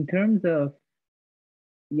 In terms of,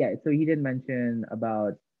 yeah, so he did mention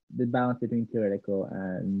about the balance between theoretical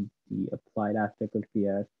and the applied aspect of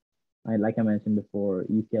CS. Like I mentioned before,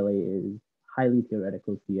 UCLA is highly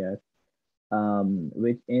theoretical CS,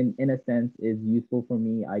 which in a sense is useful for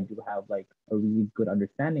me. I do have like a really good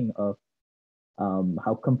understanding of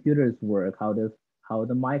how computers work, how the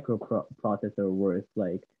microprocessor works,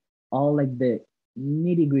 like all like the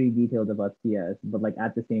nitty gritty details about CS. But like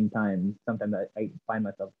at the same time, sometimes I find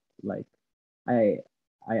myself like I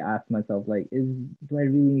I ask myself like, do I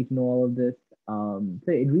really need to know all of this? So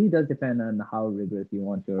it really does depend on how rigorous you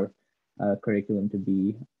want your curriculum to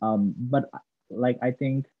be. But like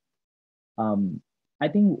um, I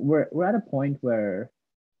think we're at a point where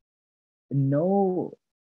no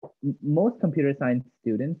most computer science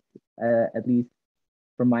students, at least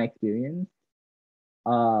from my experience,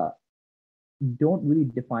 uh, don't really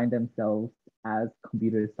define themselves as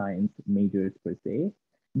computer science majors per se.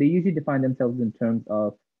 They usually define themselves in terms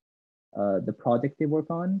of the project they work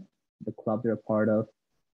on, the club they're a part of,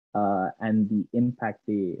 and the impact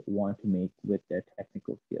they want to make with their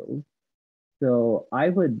technical skills. So I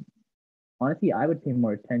would pay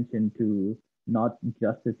more attention to not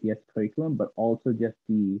just the CS curriculum, but also just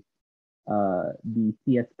the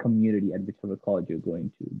CS community at whichever college you're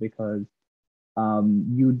going to, because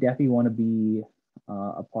you definitely want to be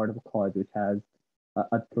a part of a college which has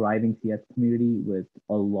a thriving CS community with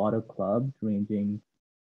a lot of clubs ranging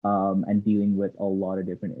and dealing with a lot of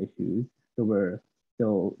different issues.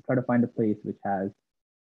 So try to find a place which has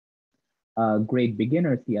great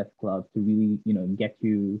beginner CS clubs to really get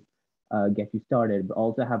you started, but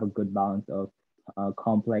also have a good balance of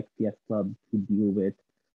complex CS clubs to deal with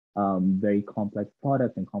very complex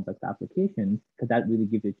products and complex applications, because that really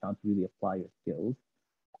gives you a chance to really apply your skills.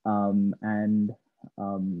 And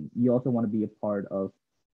you also want to be a part of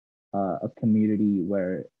a community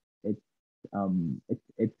where it's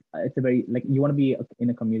a very, like, you want to be in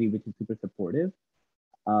a community which is super supportive,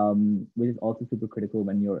 which is also super critical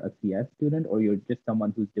when you're a CS student or you're just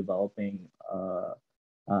someone who's developing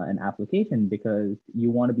an application, because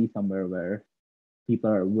you want to be somewhere where people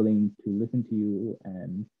are willing to listen to you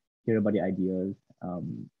and hear about the ideas,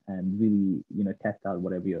 and really, test out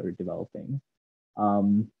whatever you're developing.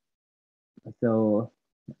 Um, so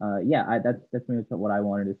yeah, that's pretty much what I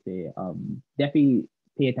wanted to say. Definitely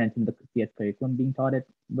pay attention to the CS curriculum being taught at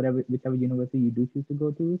whichever university you do choose to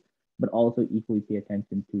go to, but also equally pay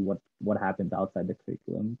attention to what happens outside the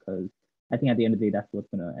curriculum, because I think at the end of the day, that's what's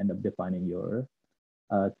going to end up defining your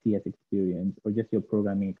CS experience or just your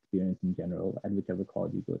programming experience in general at whichever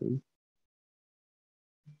college you go to.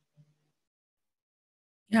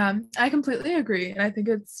 Yeah, I completely agree. And I think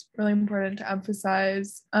it's really important to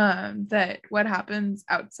emphasize that what happens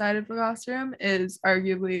outside of the classroom is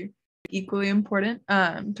arguably equally important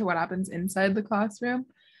to what happens inside the classroom.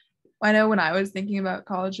 I know when I was thinking about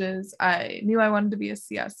colleges, I knew I wanted to be a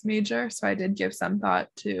CS major. So I did give some thought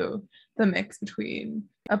to the mix between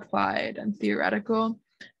applied and theoretical.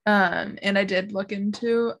 And I did look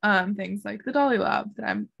into things like the Dolly Lab that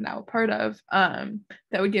I'm now a part of,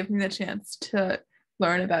 that would give me the chance to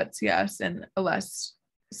learn about CS in a less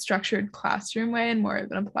structured classroom way and more of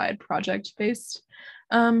an applied project-based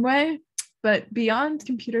way. But beyond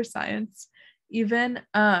computer science, even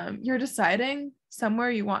you're deciding somewhere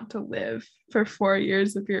you want to live for 4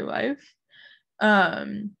 years of your life.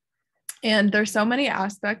 And there's so many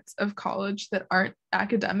aspects of college that aren't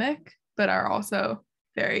academic, but are also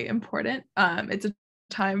very important. It's a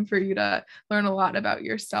time for you to learn a lot about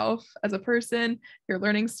yourself as a person, your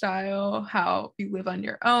learning style, how you live on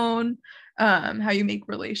your own, how you make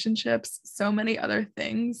relationships, so many other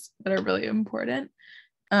things that are really important.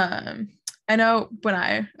 I know when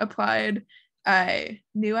I applied, I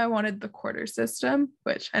knew I wanted the quarter system,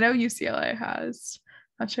 which I know UCLA has.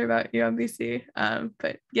 Not sure about UMBC,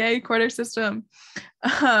 but yay, quarter system.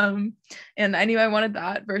 And I knew I wanted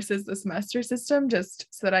that versus the semester system, just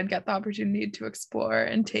so that I'd get the opportunity to explore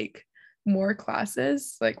and take more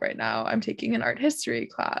classes. Like right now, I'm taking an art history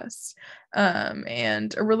class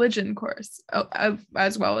and a religion course,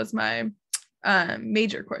 as well as my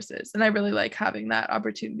major courses. And I really like having that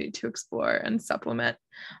opportunity to explore and supplement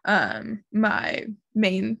my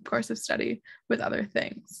main course of study with other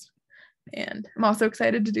things. And I'm also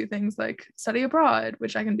excited to do things like study abroad,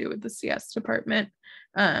 which I can do with the CS department.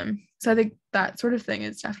 So I think that sort of thing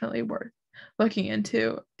is definitely worth looking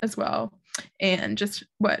into as well. And just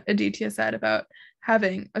what Aditya said about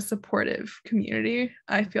having a supportive community,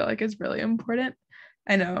 I feel like is really important.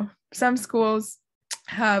 I know some schools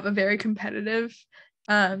have a very competitive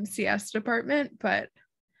CS department, but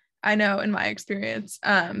I know in my experience,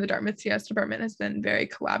 the Dartmouth CS department has been very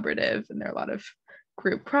collaborative, and there are a lot of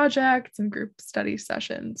group projects and group study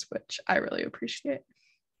sessions, which I really appreciate.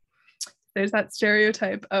 There's that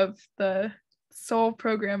stereotype of the sole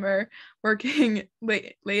programmer working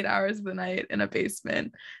late hours of the night in a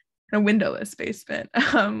basement, in a windowless basement,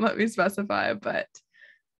 let me specify, but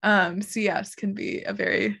CS can be a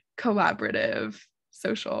very collaborative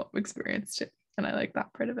social experience too, and I like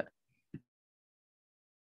that part of it.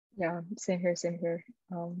 Yeah, same here, same here.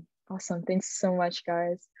 Awesome, thanks so much,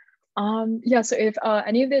 guys. Yeah, so if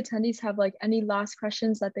any of the attendees have like any last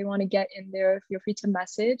questions that they want to get in there, feel free to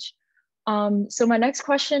message. So my next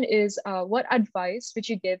question is, what advice would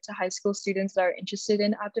you give to high school students that are interested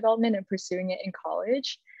in app development and pursuing it in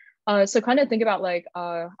college? So kind of think about like,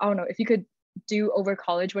 I don't know, if you could do over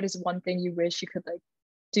college, what is one thing you wish you could like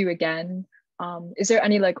do again? Is there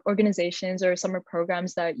any like organizations or summer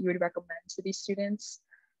programs that you would recommend to these students?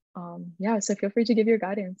 Yeah, so feel free to give your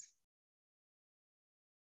guidance.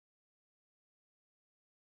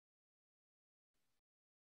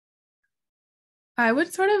 I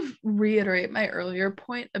would sort of reiterate my earlier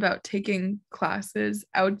point about taking classes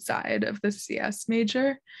outside of the CS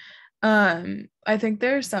major. I think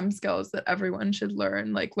there are some skills that everyone should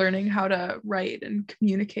learn, like learning how to write and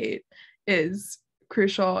communicate is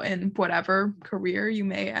crucial in whatever career you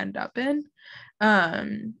may end up in,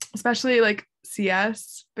 especially like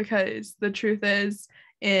CS, because the truth is,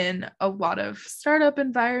 in a lot of startup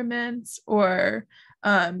environments or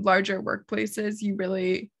larger workplaces, you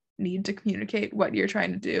really need to communicate what you're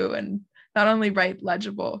trying to do and not only write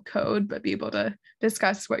legible code, but be able to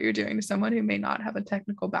discuss what you're doing to someone who may not have a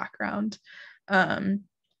technical background. And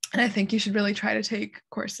I think you should really try to take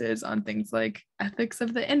courses on things like ethics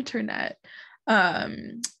of the internet,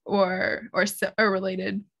 or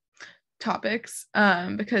related topics,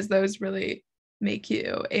 because those really make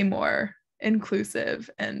you a more inclusive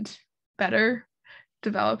and better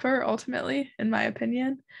developer ultimately, in my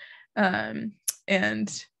opinion.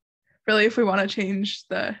 And really, if we want to change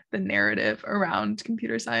the narrative around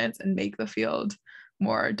computer science and make the field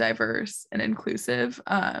more diverse and inclusive,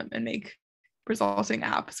 and make resulting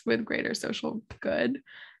apps with greater social good,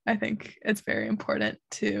 I think it's very important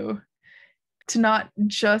to not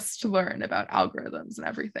just learn about algorithms and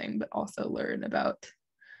everything, but also learn about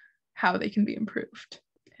how they can be improved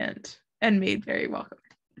and made very welcome.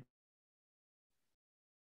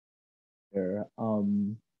 Sure.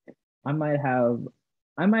 I might have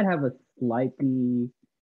a slightly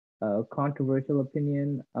controversial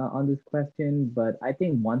opinion on this question, but I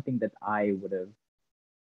think one thing that I would have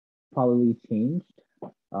probably changed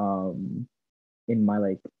in my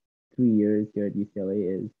like 3 years here at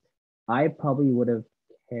UCLA is I probably would have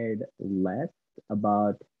cared less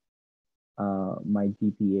about my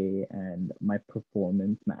GPA and my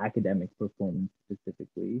performance, my academic performance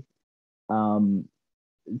specifically.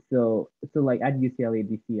 So like at UCLA,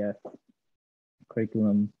 DCS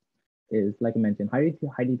curriculum is, like I mentioned, highly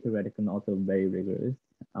theoretical and also very rigorous.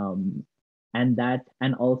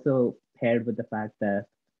 And also paired with the fact that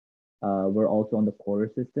we're also on the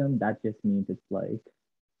quarter system, that just means it's like,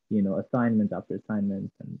 assignments after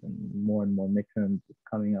assignments and more midterms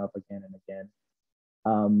coming up again and again.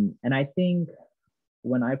 And I think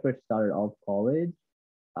when I first started off college,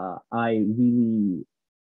 I really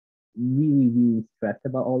stressed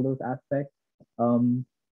about all those aspects,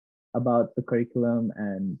 about the curriculum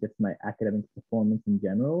and just my academic performance in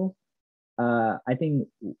general. I think,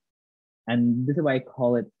 and this is why I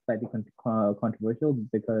call it slightly controversial,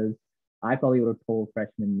 because I probably would have told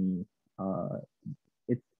freshman me,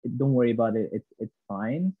 don't worry about it. It's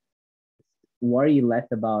fine. Worry less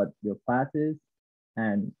about your classes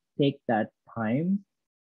and take that time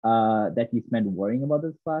that you spend worrying about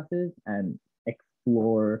those classes and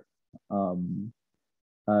explore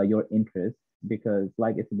your interests, because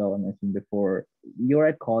like Isabella mentioned before, you're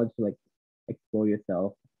at college to like explore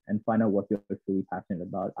yourself and find out what you're truly passionate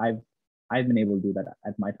about. I've been able to do that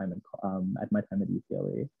at my time at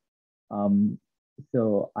UCLA.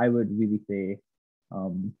 So I would really say,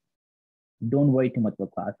 don't worry too much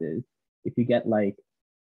about classes. If you get like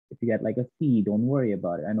a C, don't worry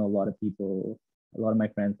about it. I know a lot of my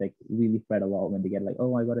friends like really fret a lot when they get like,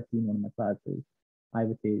 oh, I got a C in one of my classes. I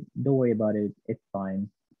would say, don't worry about it. It's fine.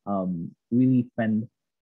 Really spend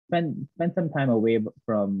spend some time away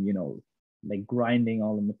from, you know, like grinding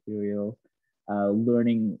all the material,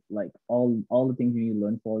 learning like all the things you need to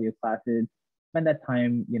learn for all your classes. Spend that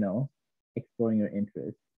time, you know, exploring your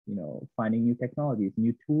interests, you know, finding new technologies,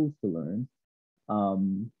 new tools to learn.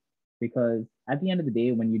 Because at the end of the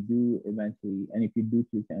day, when you do eventually, and if you do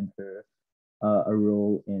choose to enter a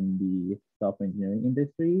role in the software engineering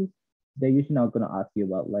industry, they're usually not going to ask you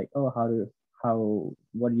about like, oh,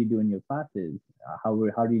 what do you do in your classes? How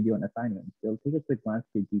do you do on assignments? They'll take a quick glance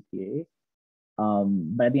to your GPA.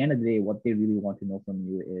 But at the end of the day, what they really want to know from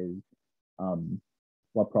you is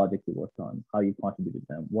what projects you worked on, how you contributed to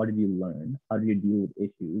them, what did you learn, how did you deal with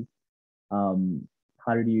issues,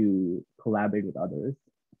 how did you collaborate with others.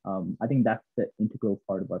 I think that's the integral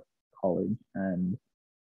part about college, and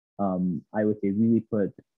I would say really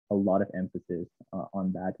put a lot of emphasis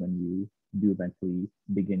on that when you do eventually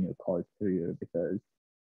begin your college career, because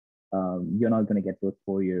you're not going to get those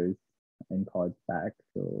 4 years in college back.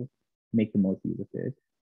 So make the most use of it.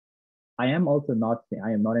 I am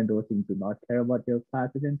not endorsing to not care about your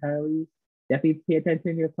classes entirely. Definitely pay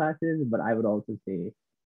attention to your classes, but I would also say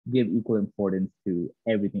give equal importance to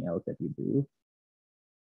everything else that you do.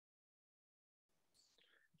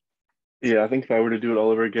 Yeah, I think if I were to do it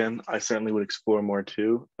all over again, I certainly would explore more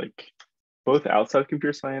too, like both outside of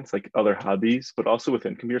computer science, like other hobbies, but also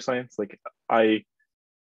within computer science. Like I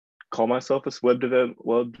call myself a web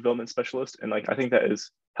development specialist, and like I think that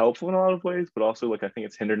is helpful in a lot of ways, but also like I think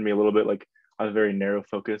it's hindered me a little bit. Like I have a very narrow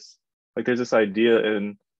focus. Like there's this idea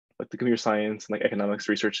in like the computer science and like economics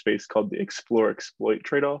research space called the explore exploit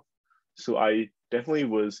trade-off. So I definitely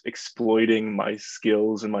was exploiting my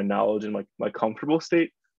skills and my knowledge and my comfortable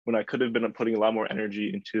state when I could have been putting a lot more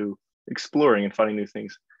energy into exploring and finding new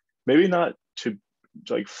things. Maybe not to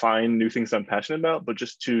like find new things I'm passionate about, but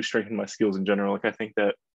just to strengthen my skills in general. Like I think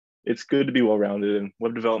that it's good to be well-rounded in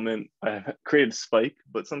web development. I have created Spike,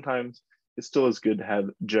 but sometimes it still is good to have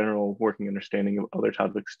general working understanding of other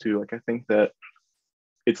topics too. Like I think that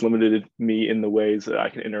it's limited me in the ways that I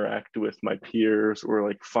can interact with my peers or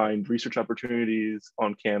like find research opportunities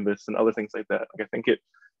on Canvas and other things like that. Like I think it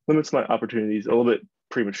limits my opportunities a little bit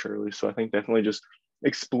prematurely. So I think definitely just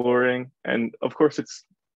exploring, and of course it's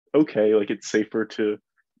okay, like it's safer to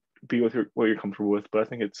be with what you're comfortable with, but I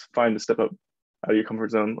think it's fine to step up out of your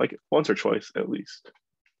comfort zone like once or twice at least.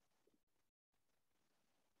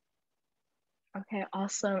 Okay,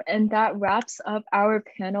 awesome. And that wraps up our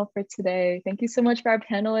panel for today. Thank you so much for our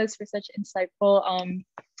panelists for such insightful,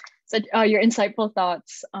 your insightful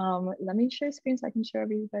thoughts. Let me share screen so I can show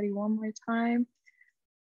everybody one more time.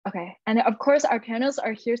 Okay, and of course, our panels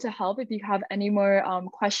are here to help if you have any more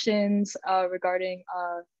questions regarding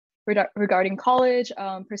college,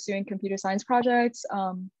 pursuing computer science projects,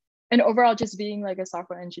 and overall just being like a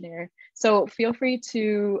software engineer. So feel free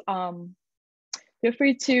to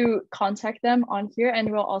contact them on here,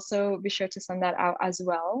 and we'll also be sure to send that out as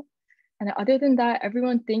well. And other than that,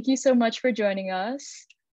 everyone, thank you so much for joining us.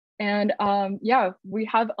 And yeah, we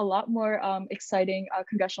have a lot more exciting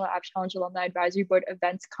Congressional App Challenge Alumni Advisory Board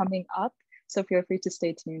events coming up. So feel free to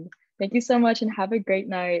stay tuned. Thank you so much and have a great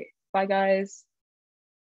night. Bye, guys.